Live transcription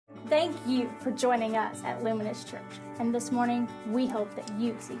Thank you for joining us at Luminous Church. And this morning, we hope that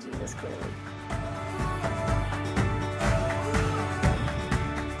you see Jesus clearly.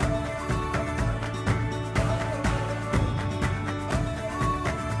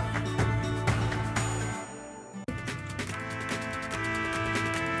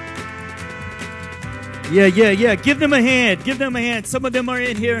 Yeah. Give them a hand. Some of them are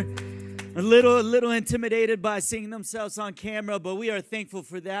in here a little intimidated by seeing themselves on camera, but we are thankful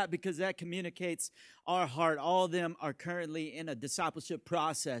for that because that communicates our heart. All of them are currently in a discipleship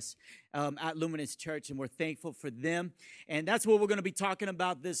process at Luminous Church, and we're thankful for them. And that's what we're going to be talking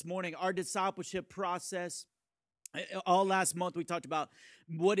about this morning, our discipleship process. All last month, we talked about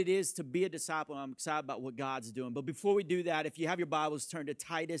what it is to be a disciple, and I'm excited about what God's doing. But before we do that, if you have your Bibles, turn to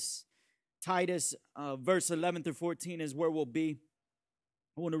Titus, verse 11 through 14 is where we'll be.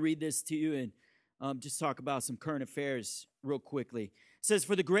 I want to read this to you and just talk about some current affairs real quickly. It says,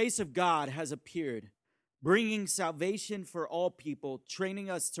 "For the grace of God has appeared, bringing salvation for all people, training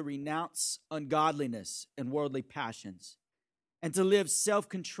us to renounce ungodliness and worldly passions, and to live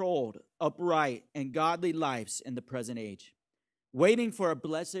self-controlled, upright, and godly lives in the present age, waiting for a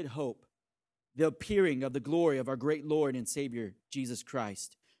blessed hope, the appearing of the glory of our great Lord and Savior, Jesus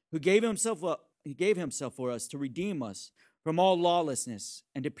Christ, who gave himself for us to redeem us from all lawlessness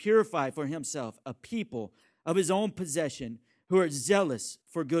and to purify for himself a people of his own possession who are zealous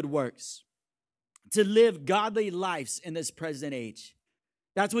for good works, to live godly lives in this present age."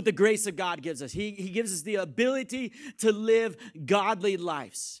 That's what the grace of God gives us. He gives us the ability to live godly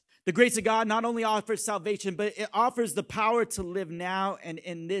lives. The grace of God not only offers salvation, but it offers the power to live now and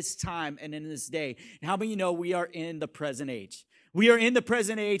in this time and in this day. And how many of you know we are in the present age? We are in the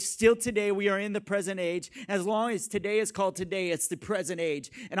present age. Still today, we are in the present age. As long as today is called today, it's the present age.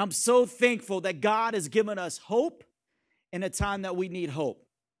 And I'm so thankful that God has given us hope in a time that we need hope.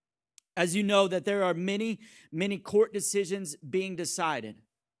 As you know, that there are many court decisions being decided.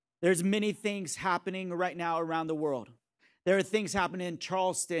 There's many things happening right now around the world. There are things happening in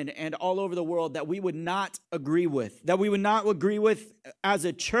Charleston and all over the world that we would not agree with, as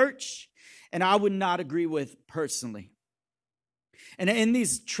a church, and I would not agree with personally. And in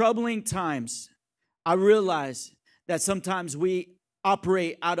these troubling times, I realize that sometimes we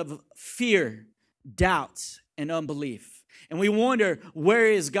operate out of fear, doubt, and unbelief. And we wonder, where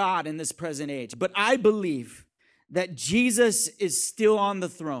is God in this present age? But I believe that Jesus is still on the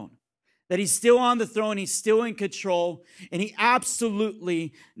throne, that he's still on the throne, he's still in control, and he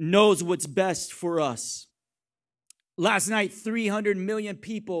absolutely knows what's best for us. Last night, 300 million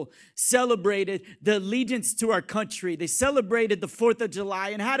people celebrated the allegiance to our country. They celebrated the 4th of July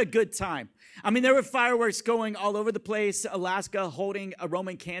and had a good time. I mean, there were fireworks going all over the place. Alaska holding a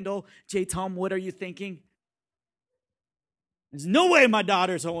Roman candle. J. Tom, what are you thinking? There's no way my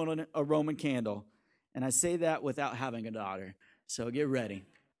daughter's holding a Roman candle. And I say that without having a daughter. So get ready.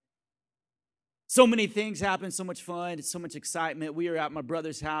 So many things happened, so much fun, so much excitement. We were at my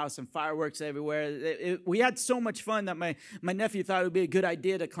brother's house and fireworks everywhere. We had so much fun that my nephew thought it would be a good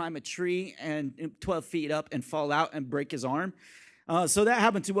idea to climb a tree and 12 feet up and fall out and break his arm. So that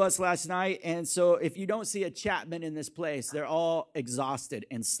happened to us last night. And so if you don't see a Chapman in this place, they're all exhausted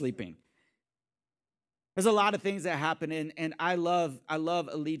and sleeping. There's a lot of things that happen, and I love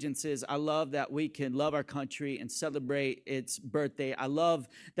allegiances. I love that we can love our country and celebrate its birthday. I love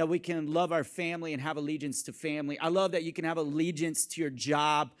that we can love our family and have allegiance to family. I love that you can have allegiance to your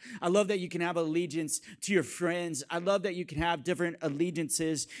job. I love that you can have allegiance to your friends. I love that you can have different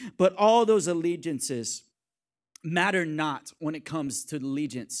allegiances, but all those allegiances matter not when it comes to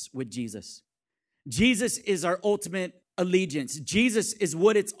allegiance with Jesus. Jesus is our ultimate allegiance. Jesus is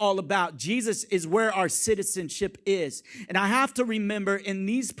what it's all about. Jesus is where our citizenship is. And I have to remember in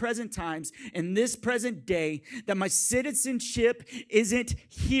these present times, in this present day, that my citizenship isn't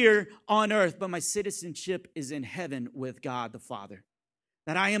here on earth, but my citizenship is in heaven with God the Father.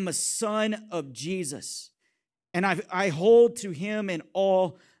 That I am a son of Jesus. And I hold to him in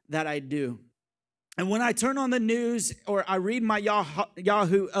all that I do. And when I turn on the news or I read my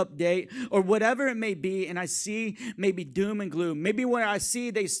Yahoo update or whatever it may be, and I see maybe doom and gloom, maybe when I see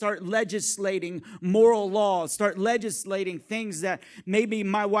they start legislating moral laws, start legislating things that maybe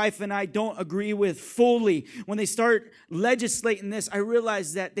my wife and I don't agree with fully, when they start legislating this, I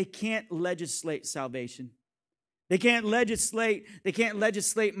realize that they can't legislate salvation. They can't legislate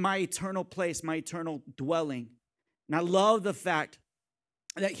my eternal place, my eternal dwelling. And I love the fact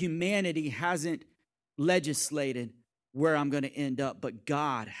that humanity hasn't legislated where I'm going to end up, but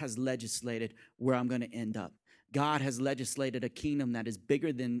God has legislated where I'm going to end up. God has legislated a kingdom that is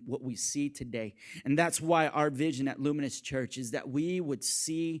bigger than what we see today. And that's why our vision at Luminous Church is that we would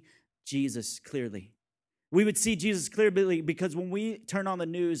see Jesus clearly. We would see Jesus clearly because when we turn on the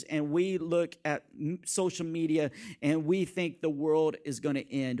news and we look at social media and we think the world is going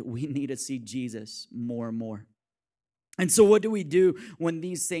to end, we need to see Jesus more and more. And so what do we do when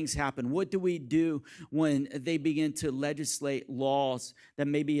these things happen? What do we do when they begin to legislate laws that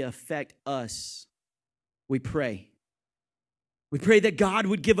maybe affect us? We pray. We pray that God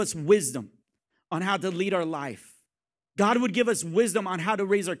would give us wisdom on how to lead our life. God would give us wisdom on how to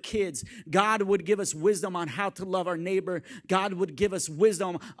raise our kids. God would give us wisdom on how to love our neighbor. God would give us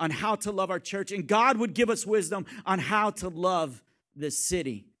wisdom on how to love our church. And God would give us wisdom on how to love this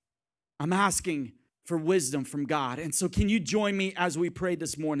city. I'm asking for wisdom from God. And so can you join me as we pray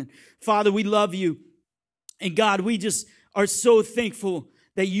this morning? Father, we love you. And God, we just are so thankful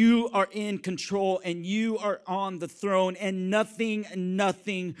that you are in control and you are on the throne, and nothing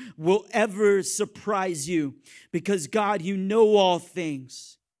will ever surprise you, because God, you know all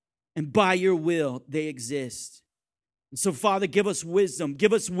things, and by your will they exist. And so Father, give us wisdom.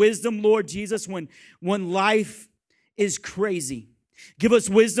 Give us wisdom, Lord Jesus, when life is crazy. Give us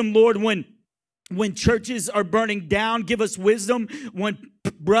wisdom, Lord, when churches are burning down. Give us wisdom when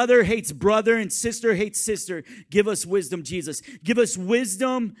brother hates brother and sister hates sister. Give us wisdom, Jesus. Give us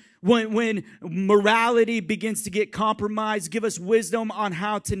wisdom when morality begins to get compromised. Give us wisdom on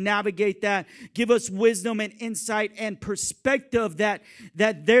how to navigate that. Give us wisdom and insight and perspective that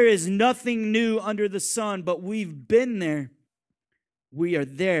there is nothing new under the sun, but we've been there. We are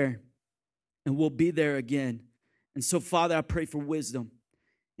there, and we'll be there again. And so, Father, I pray for wisdom.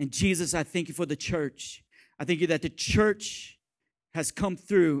 And Jesus, I thank you for the church. I thank you that the church has come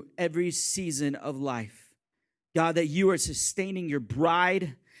through every season of life. God, that you are sustaining your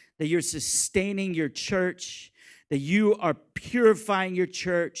bride, that you're sustaining your church, that you are purifying your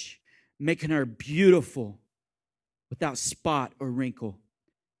church, making her beautiful without spot or wrinkle.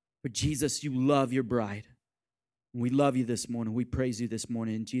 But Jesus, you love your bride. And we love you this morning. We praise you this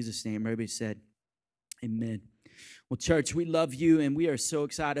morning. In Jesus' name, everybody said, amen. Well, church, we love you, and we are so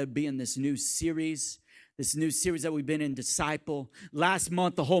excited to be in this new series that we've been in, Disciple. Last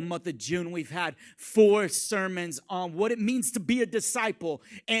month, the whole month of June, we've had 4 sermons on what it means to be a disciple.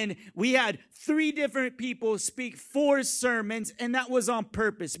 And we had 3 different people speak 4 sermons, and that was on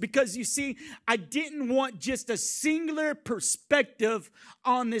purpose. Because you see, I didn't want just a singular perspective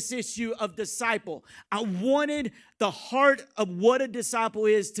on this issue of disciple. I wanted the heart of what a disciple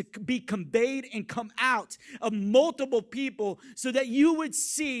is to be conveyed and come out of multiple people so that you would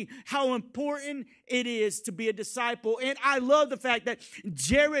see how important it is to be a disciple. And I love the fact that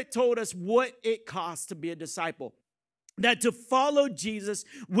Jared told us what it costs to be a disciple. That to follow Jesus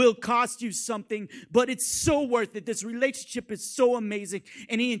will cost you something, but it's so worth it. This relationship is so amazing.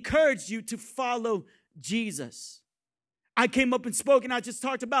 And he encouraged you to follow Jesus. I came up and spoke, and I just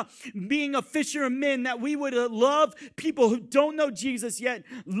talked about being a fisher of men, that we would love people who don't know Jesus yet,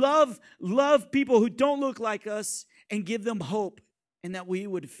 love people who don't look like us, and give them hope, and that we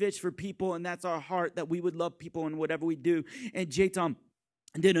would fish for people, and that's our heart, that we would love people in whatever we do. And J-Tom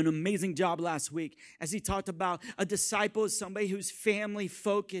did an amazing job last week as he talked about a disciple is somebody who's family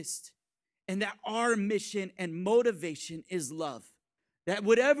focused, and that our mission and motivation is love. That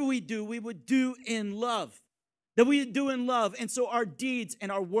whatever we do, we would do in love. That we do in love. And so our deeds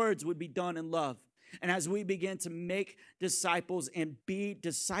and our words would be done in love. And as we begin to make disciples and be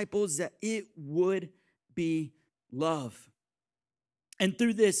disciples, that it would be love. And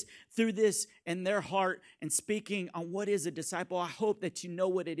through this and their heart and speaking on what is a disciple, I hope that you know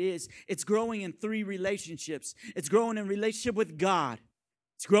what it is. It's growing in 3 relationships. It's growing in relationship with God.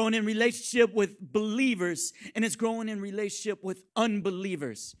 It's growing in relationship with believers, and it's growing in relationship with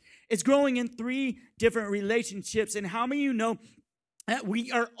unbelievers. It's growing in 3 different relationships. And how many of you know that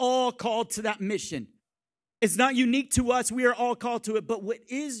we are all called to that mission? It's not unique to us. We are all called to it. But what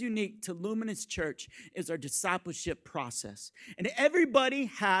is unique to Luminous Church is our discipleship process. And everybody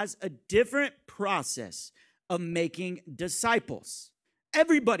has a different process of making disciples.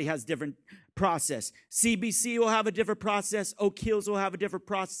 Everybody has different process. CBC will have a different process. Oak Hills will have a different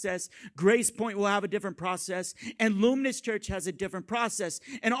process. Grace Point will have a different process. And Luminous Church has a different process.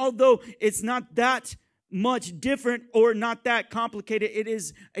 And although it's not that much different or not that complicated, it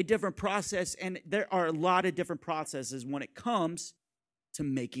is a different process. And there are a lot of different processes when it comes to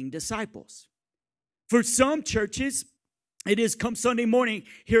making disciples. For some churches, it is come Sunday morning,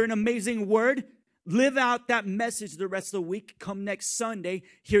 hear an amazing word, live out that message the rest of the week. Come next Sunday,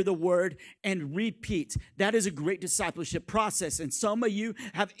 hear the word, and repeat. That is a great discipleship process. And some of you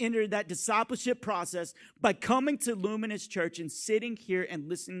have entered that discipleship process by coming to Luminous Church and sitting here and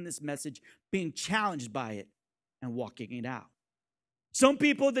listening to this message, being challenged by it, and walking it out. Some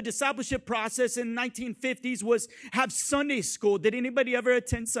people, the discipleship process in the 1950s was have Sunday school. Did anybody ever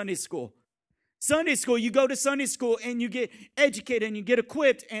attend Sunday school? Sunday school, you go to Sunday school and you get educated and you get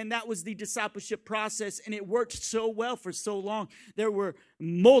equipped, and that was the discipleship process, and it worked so well for so long. There were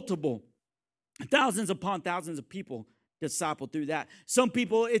multiple, thousands upon thousands of people discipled through that. Some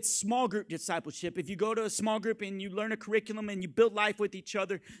people, it's small group discipleship. If you go to a small group and you learn a curriculum and you build life with each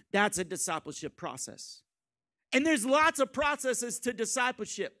other, that's a discipleship process. And there's lots of processes to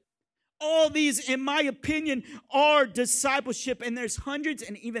discipleship. All these, in my opinion, are discipleship, and there's hundreds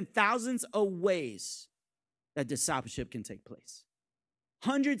and even thousands of ways that discipleship can take place.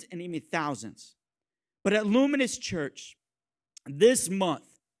 Hundreds and even thousands. But at Luminous Church, this month,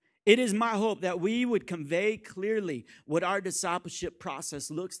 it is my hope that we would convey clearly what our discipleship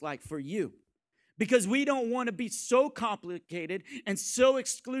process looks like for you. Because we don't want to be so complicated and so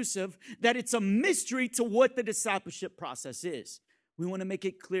exclusive that it's a mystery to what the discipleship process is. We want to make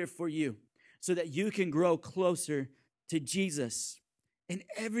it clear for you so that you can grow closer to Jesus. And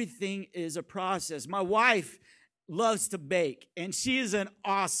everything is a process. My wife loves to bake, and she is an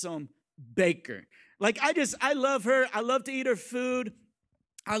awesome baker. Like, I love her. I love to eat her food.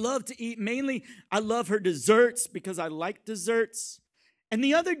 I love to eat, mainly, I love her desserts because I like desserts. And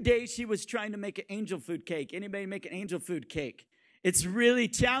the other day, she was trying to make an angel food cake. Anybody make an angel food cake? It's really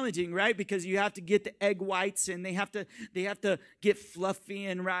challenging, right? Because you have to get the egg whites, and they have to get fluffy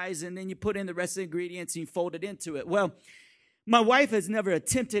and rise, and then you put in the rest of the ingredients and you fold it into it. Well, my wife has never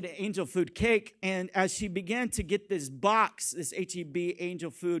attempted an angel food cake, and as she began to get this box, this H-E-B angel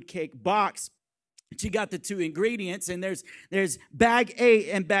food cake box, she got the two ingredients, and there's bag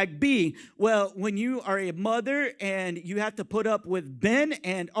A and bag B. Well, when you are a mother and you have to put up with Ben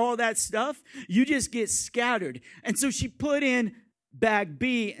and all that stuff, you just get scattered. And so she put in bag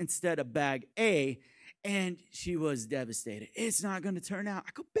B instead of bag A, and she was devastated. It's not going to turn out.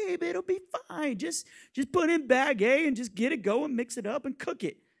 I go, babe, it'll be fine. Just put in bag A and just get it going, mix it up, and cook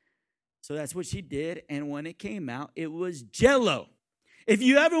it. So that's what she did, and when it came out, it was Jell-O. If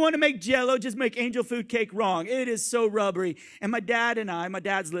you ever want to make Jell-O, just make angel food cake wrong. It is so rubbery. And my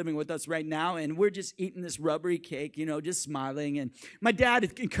dad's living with us right now, and we're just eating this rubbery cake, just smiling. And my dad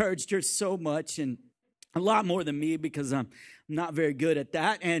encouraged her so much, and a lot more than me, because I'm not very good at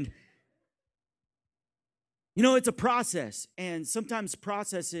that. And, it's a process. And sometimes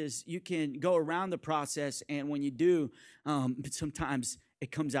processes, you can go around the process, and when you do, sometimes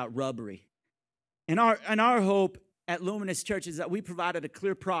it comes out rubbery. And our hope at Luminous Church is that we provided a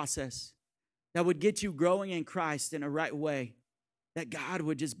clear process that would get you growing in Christ in a right way, that God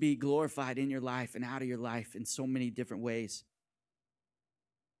would just be glorified in your life and out of your life in so many different ways.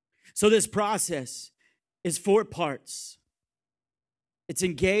 So this process is 4 parts. It's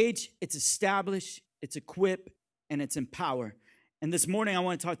engage, it's establish, it's equip, and it's empower. And this morning I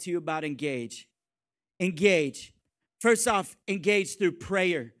want to talk to you about engage. Engage. First off, engage through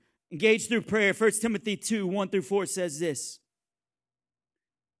prayer. Engage through prayer. 1 Timothy 2, 1-4 says this.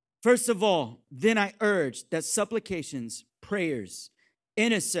 First of all, then I urge that supplications, prayers,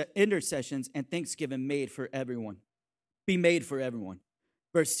 intercessions, and thanksgiving be made for everyone.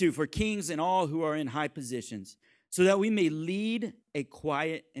 Verse 2, for kings and all who are in high positions, so that we may lead a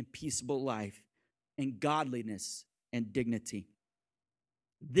quiet and peaceable life in godliness and dignity.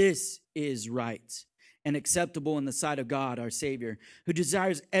 This is right and acceptable in the sight of God, our Savior, who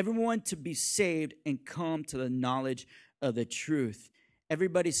desires everyone to be saved and come to the knowledge of the truth.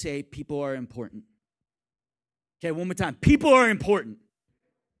 Everybody say, people are important. Okay, one more time. People are important.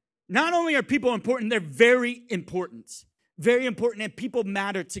 Not only are people important, they're very important. Very important, and people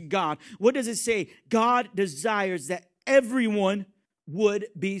matter to God. What does it say? God desires that everyone would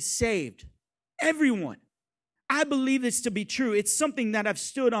be saved. Everyone. I believe this to be true. It's something that I've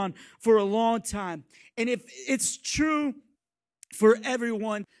stood on for a long time. And if it's true for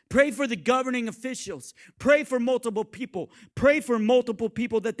everyone, pray for the governing officials. Pray for multiple people. Pray for multiple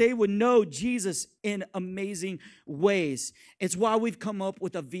people that they would know Jesus in amazing ways. It's why we've come up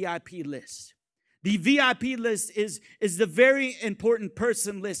with a VIP list. The VIP list is the very important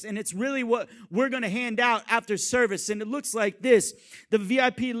person list, and it's really what we're going to hand out after service. And it looks like this. The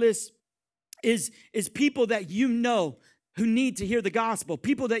VIP list is people that you know who need to hear the gospel,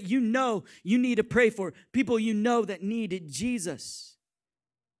 people that you know you need to pray for, people you know that needed Jesus.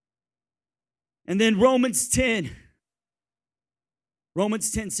 And then Romans 10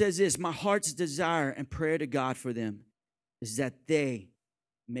 says this, my heart's desire and prayer to God for them is that they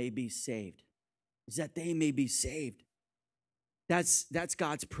may be saved. Is that they may be saved. That's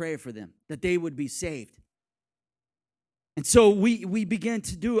God's prayer for them, that they would be saved. And so we began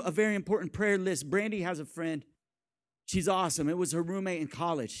to do a very important prayer list. Brandy has a friend She's awesome. It was her roommate in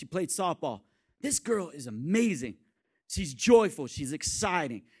college. She played softball. This girl is amazing. She's joyful. She's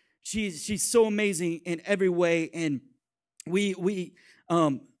exciting. She's so amazing in every way. And we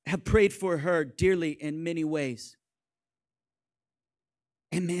have prayed for her dearly in many ways.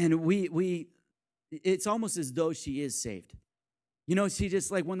 And man, it's almost as though she is saved. You know, she's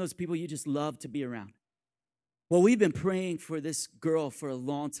just like one of those people you just love to be around. Well, we've been praying for this girl for a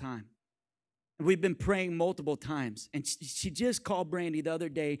long time. We've been praying multiple times. And she just called Brandy the other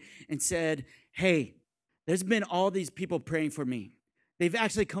day and said, hey, there's been all these people praying for me. They've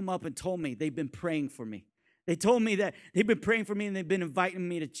actually come up and told me they've been praying for me. They told me that they've been praying for me and they've been inviting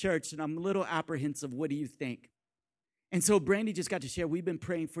me to church, and I'm a little apprehensive. What do you think? And so Brandy just got to share, we've been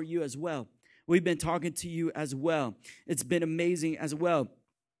praying for you as well. We've been talking to you as well. It's been amazing as well.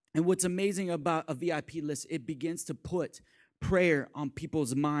 And what's amazing about a VIP list, it begins to put prayer on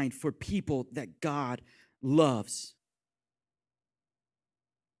people's mind for people that God loves.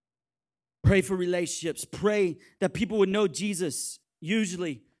 Pray for relationships. Pray that people would know Jesus.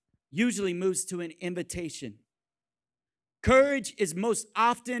 Usually moves to an invitation. Courage is most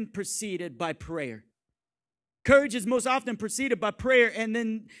often preceded by prayer. Courage is most often preceded by prayer, and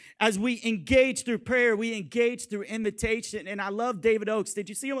then as we engage through prayer, we engage through invitation. And I love David Oakes. Did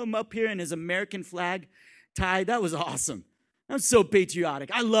you see him up here in his American flag tie? That was awesome. That was so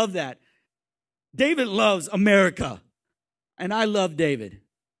patriotic. I love that. David loves America, and I love David.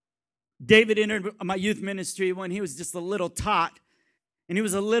 David entered my youth ministry when he was just a little tot, and he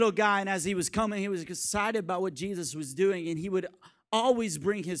was a little guy, and as he was coming, he was excited about what Jesus was doing, and he would always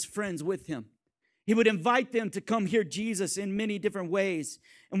bring his friends with him. He would invite them to come hear Jesus in many different ways.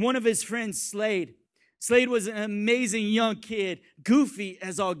 And one of his friends, Slade was an amazing young kid, goofy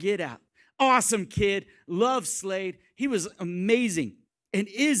as all get out. Awesome kid, loved Slade. He was amazing and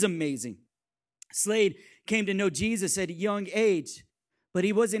is amazing. Slade came to know Jesus at a young age, but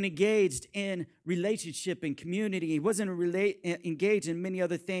he wasn't engaged in relationship and community. He wasn't engaged in many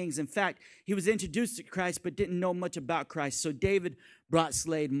other things. In fact, he was introduced to Christ but didn't know much about Christ. So David brought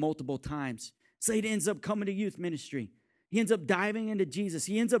Slade multiple times. Slade ends up coming to youth ministry. He ends up diving into Jesus.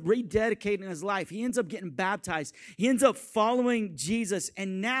 He ends up rededicating his life. He ends up getting baptized. He ends up following Jesus.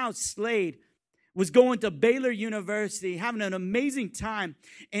 And now Slade was going to Baylor University, having an amazing time.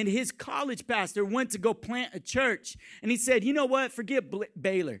 And his college pastor went to go plant a church. And he said, you know what? Forget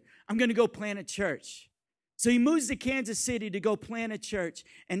Baylor. I'm going to go plant a church. So he moves to Kansas City to go plant a church.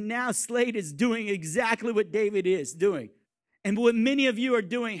 And now Slade is doing exactly what David is doing. And what many of you are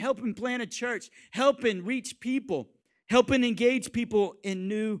doing, helping plant a church, helping reach people, helping engage people in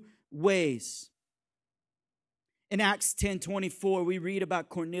new ways. In Acts 10:24, we read about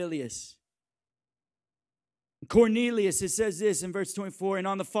Cornelius. Cornelius, it says this in verse 24, and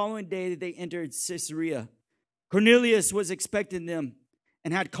on the following day they entered Caesarea. Cornelius was expecting them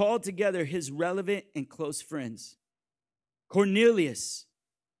and had called together his relevant and close friends. Cornelius,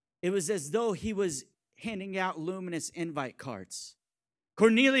 it was as though he was handing out Luminous invite cards.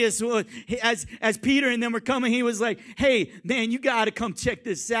 Cornelius, as Peter and them were coming, he was like, hey, man, you got to come check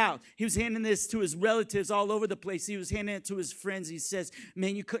this out. He was handing this to his relatives all over the place. He was handing it to his friends. He says,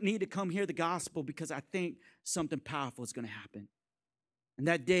 man, you need to come hear the gospel because I think something powerful is going to happen. And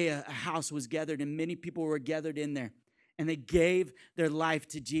that day, a house was gathered and many people were gathered in there. And they gave their life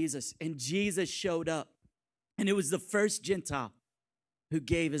to Jesus. And Jesus showed up. And it was the first Gentile who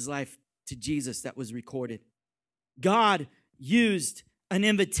gave his life to Jesus that was recorded. God used an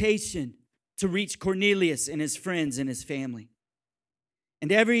invitation to reach Cornelius and his friends and his family.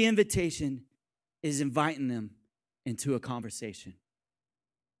 And every invitation is inviting them into a conversation.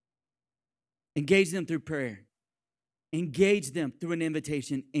 Engage them through prayer. Engage them through an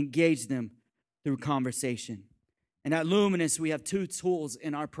invitation. Engage them through conversation. And at Luminous, we have two tools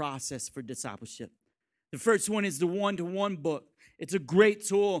in our process for discipleship. The first one is the one-to-one book. It's a great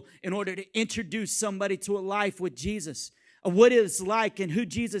tool in order to introduce somebody to a life with Jesus, of what it's like and who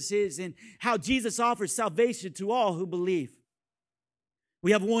Jesus is and how Jesus offers salvation to all who believe.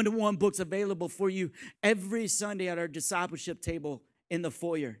 We have one-to-one books available for you every Sunday at our discipleship table in the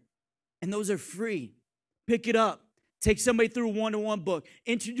foyer. And those are free. Pick it up. Take somebody through a one-to-one book.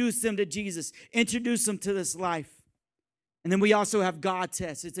 Introduce them to Jesus. Introduce them to this life. And then we also have God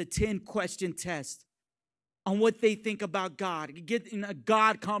tests. It's a 10-question test on what they think about God. Get in a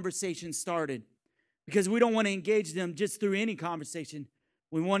God conversation started. Because we don't want to engage them just through any conversation.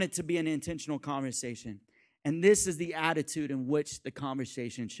 We want it to be an intentional conversation. And this is the attitude in which the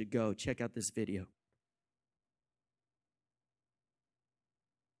conversation should go. Check out this video.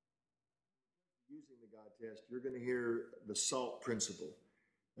 Using the God test, you're going to hear the SALT principle,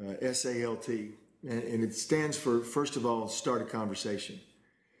 S-A-L-T. And it stands for, first of all, start a conversation.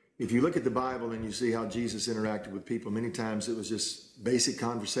 If you look at the Bible and you see how Jesus interacted with people, many times it was just basic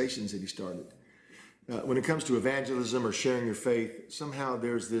conversations that he started. When it comes to evangelism or sharing your faith, somehow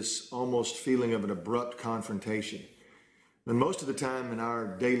there's this almost feeling of an abrupt confrontation. And most of the time in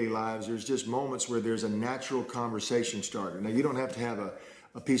our daily lives, there's just moments where there's a natural conversation starter. Now, you don't have to have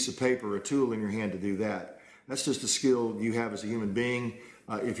a piece of paper, a tool in your hand to do that. That's just a skill you have as a human being.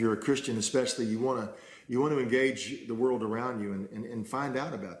 If you're a Christian especially, you want to engage the world around you and find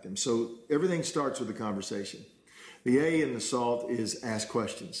out about them. So everything starts with a conversation. The A in the SALT is ask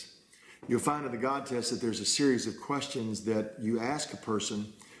questions. You'll find in the God test that there's a series of questions that you ask a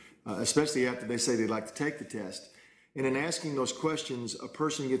person, especially after they say they'd like to take the test. And in asking those questions, a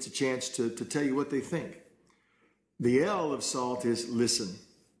person gets a chance to tell you what they think. The L of SALT is listen.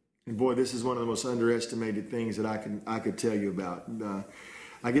 And boy, this is one of the most underestimated things that I could tell you about.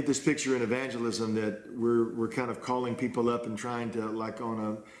 I get this picture in evangelism that we're kind of calling people up and trying to,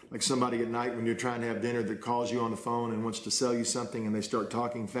 like somebody at night when you're trying to have dinner that calls you on the phone and wants to sell you something, and they start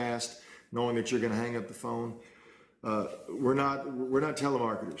talking fast, knowing that you're going to hang up the phone. We're not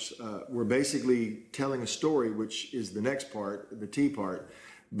telemarketers. We're basically telling a story, which is the next part, the T part.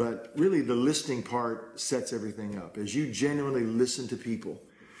 But really, the listening part sets everything up. As you genuinely listen to people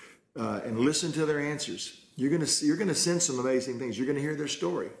and listen to their answers, you're going to sense some amazing things. You're going to hear their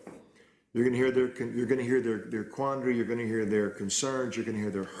story. You're going to hear their quandary. You're going to hear their concerns. You're going to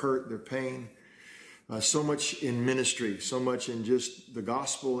hear their hurt, their pain. So much in ministry, so much in just the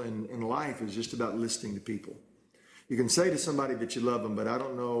gospel and in life is just about listening to people. You can say to somebody that you love them, but I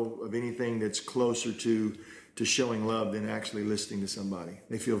don't know of anything that's closer to showing love than actually listening to somebody.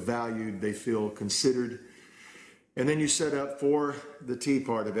 They feel valued, they feel considered. And then you set up for the T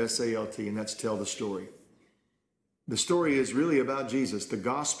part of SALT, and that's tell the story. The story is really about Jesus. The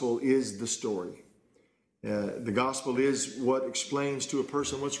gospel is the story. The gospel is what explains to a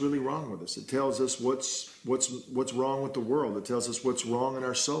person what's really wrong with us. It tells us what's wrong with the world. It tells us what's wrong in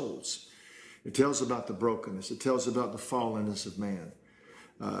our souls. It tells about the brokenness. It tells about the fallenness of man.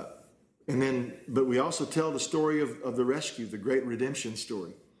 But we also tell the story of the rescue, the great redemption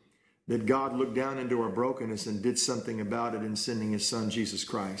story, that God looked down into our brokenness and did something about it in sending his son, Jesus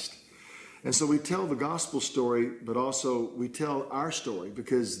Christ. And so we tell the gospel story, but also we tell our story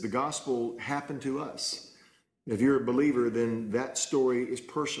because the gospel happened to us. If you're a believer, then that story is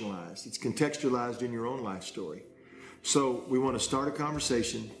personalized. It's contextualized in your own life story. So we want to start a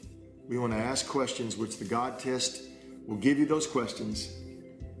conversation. We want to ask questions, which the God test will give you those questions.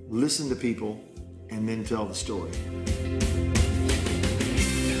 Listen to people, and then tell the story.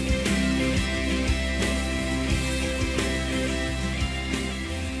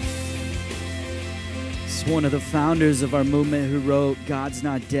 It's one of the founders of our movement who wrote God's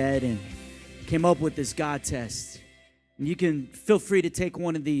Not Dead and came up with this God test. And you can feel free to take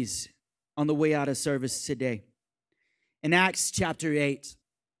one of these on the way out of service today. In Acts chapter 8,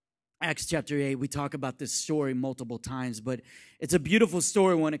 we talk about this story multiple times, but it's a beautiful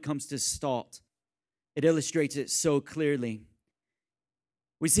story when it comes to SALT. It illustrates it so clearly.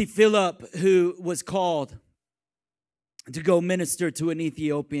 We see Philip, who was called to go minister to an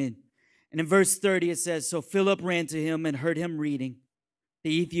Ethiopian. And in verse 30, it says, so Philip ran to him and heard him reading, the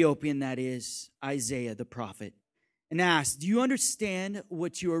Ethiopian, that is, Isaiah the prophet, and asked, do you understand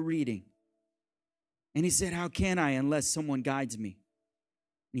what you are reading? And he said, how can I unless someone guides me?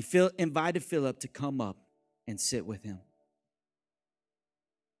 And he invited Philip to come up and sit with him.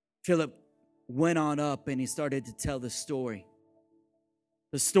 Philip went on up and he started to tell the story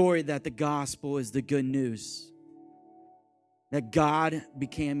that the gospel is the good news, that God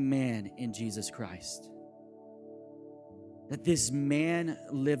became man in Jesus Christ, that this man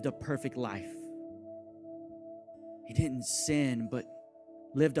lived a perfect life. He didn't sin, but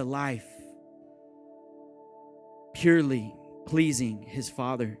lived a life purely pleasing his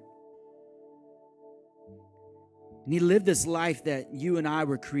Father. And he lived this life that you and I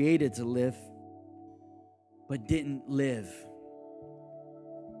were created to live, but didn't live.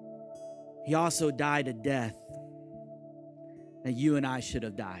 He also died a death that you and I should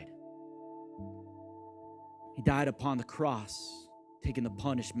have died. He died upon the cross, taking the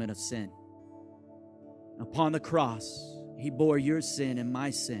punishment of sin. Upon the cross, he bore your sin and my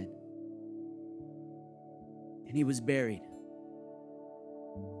sin. And he was buried.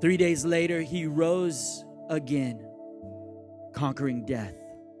 3 days later, he rose again, conquering death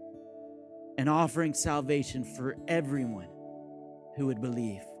and offering salvation for everyone who would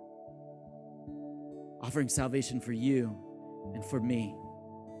believe. Offering salvation for you and for me.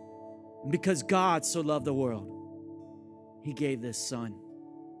 And because God so loved the world, he gave this son.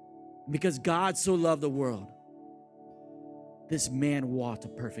 Because God so loved the world, this man walked a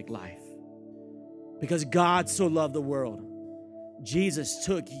perfect life. Because God so loved the world, Jesus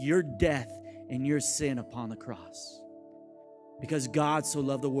took your death and your sin upon the cross. Because God so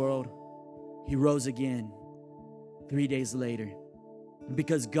loved the world, he rose again 3 days later. And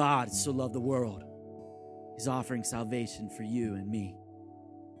because God so loved the world, he's offering salvation for you and me.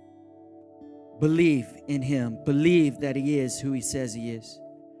 Believe in him. Believe that he is who he says he is.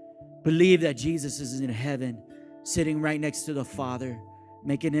 Believe that Jesus is in heaven, sitting right next to the Father,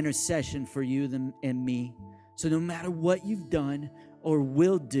 making intercession for you and me. So no matter what you've done or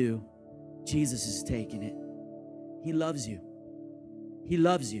will do, Jesus is taking it. He loves you. He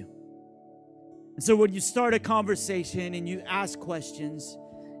loves you. And so when you start a conversation and you ask questions,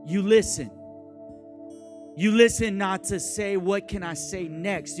 you listen. You listen not to say, what can I say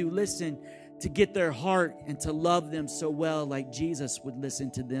next? You listen to get their heart and to love them so well like Jesus would listen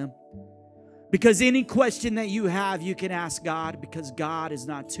to them. Because any question that you have, you can ask God, because God is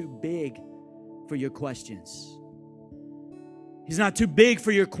not too big for your questions. He's not too big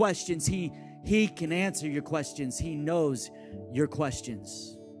for your questions. He can answer your questions. He knows your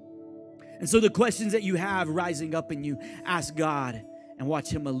questions. And so the questions that you have rising up in you, ask God and watch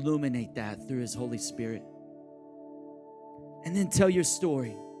him illuminate that through his Holy Spirit. And then tell your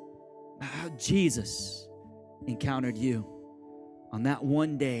story about how Jesus encountered you on that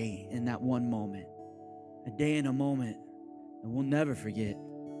one day, in that one moment. A day and a moment that we'll never forget,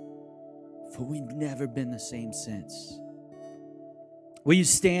 for we've never been the same since. Will you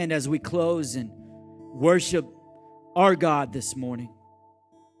stand as we close and worship our God this morning?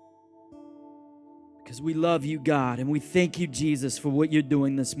 Because we love you, God, and we thank you, Jesus, for what you're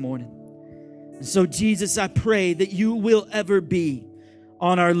doing this morning. And so, Jesus, I pray that you will ever be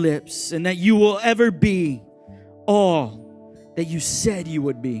on our lips and that you will ever be all that you said you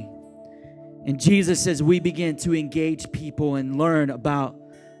would be. And Jesus, as we begin to engage people and learn about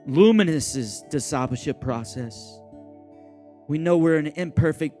Luminous's discipleship process, we know we're an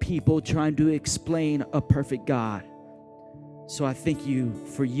imperfect people trying to explain a perfect God. So I thank you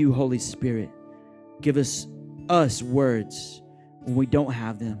for you, Holy Spirit. Give us words when we don't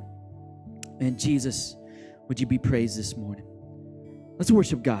have them. And Jesus, would you be praised this morning? Let's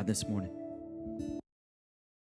worship God this morning.